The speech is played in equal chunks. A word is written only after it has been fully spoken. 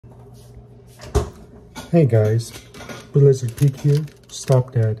Hey guys, Blizzard Peak here.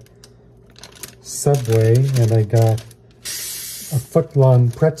 Stopped at Subway and I got a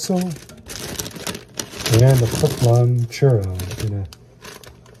foot-long pretzel and a foot-long churro. I'm gonna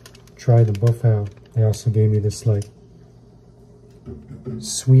try them both out. They also gave me this like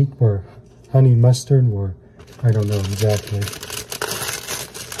sweet or honey mustard, or I don't know exactly.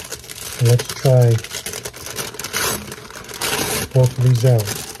 So let's try both of these out.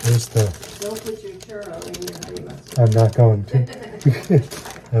 Here's the... Don't put your churro in your honey mustard. I'm not going to.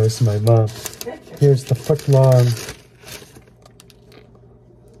 That was my mom. Here's the foot-long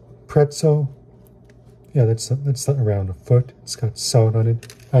pretzel. Yeah, that's around a foot. It's got salt on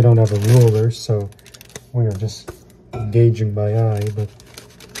it. I don't have a ruler, so we are just gauging by eye, but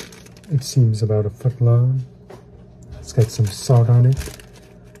it seems about a foot long. It's got some salt on it.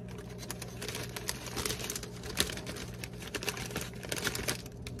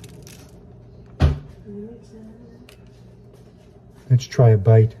 Let's try a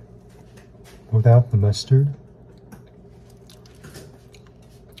bite without the mustard.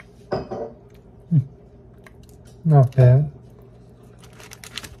 Not bad.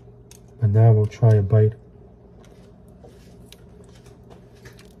 And now we'll try a bite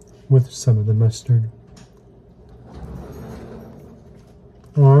with some of the mustard.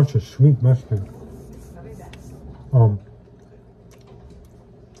 Oh, it's a sweet mustard.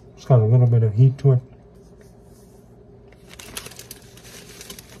 It's got a little bit of heat to it.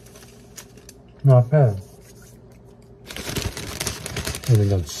 Not bad. And we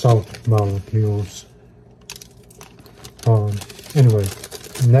got salt molecules. Anyway,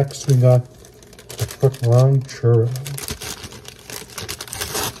 next we got the foot-long churro.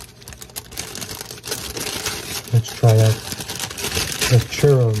 Let's try out the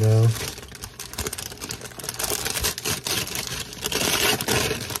churro now.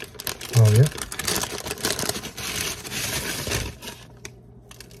 Oh yeah.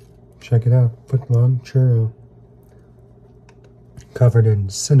 Check it out, foot-long churro. Covered in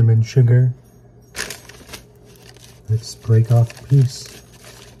cinnamon sugar. Let's break off a piece.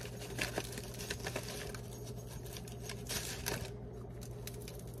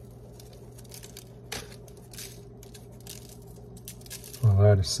 A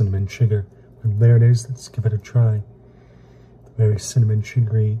lot of cinnamon sugar. And there it is, let's give it a try. Very cinnamon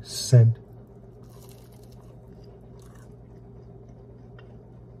sugary scent.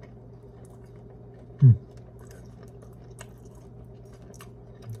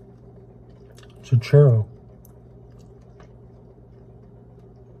 It's a churro.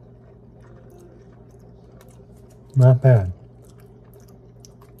 Not bad.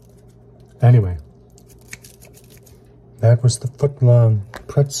 Anyway, that was the foot-long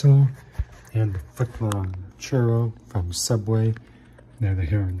pretzel and the foot-long churro from Subway. Now they're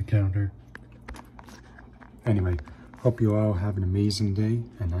here on the counter. Anyway, hope you all have an amazing day,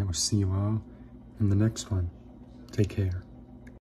 and I will see you all in the next one. Take care.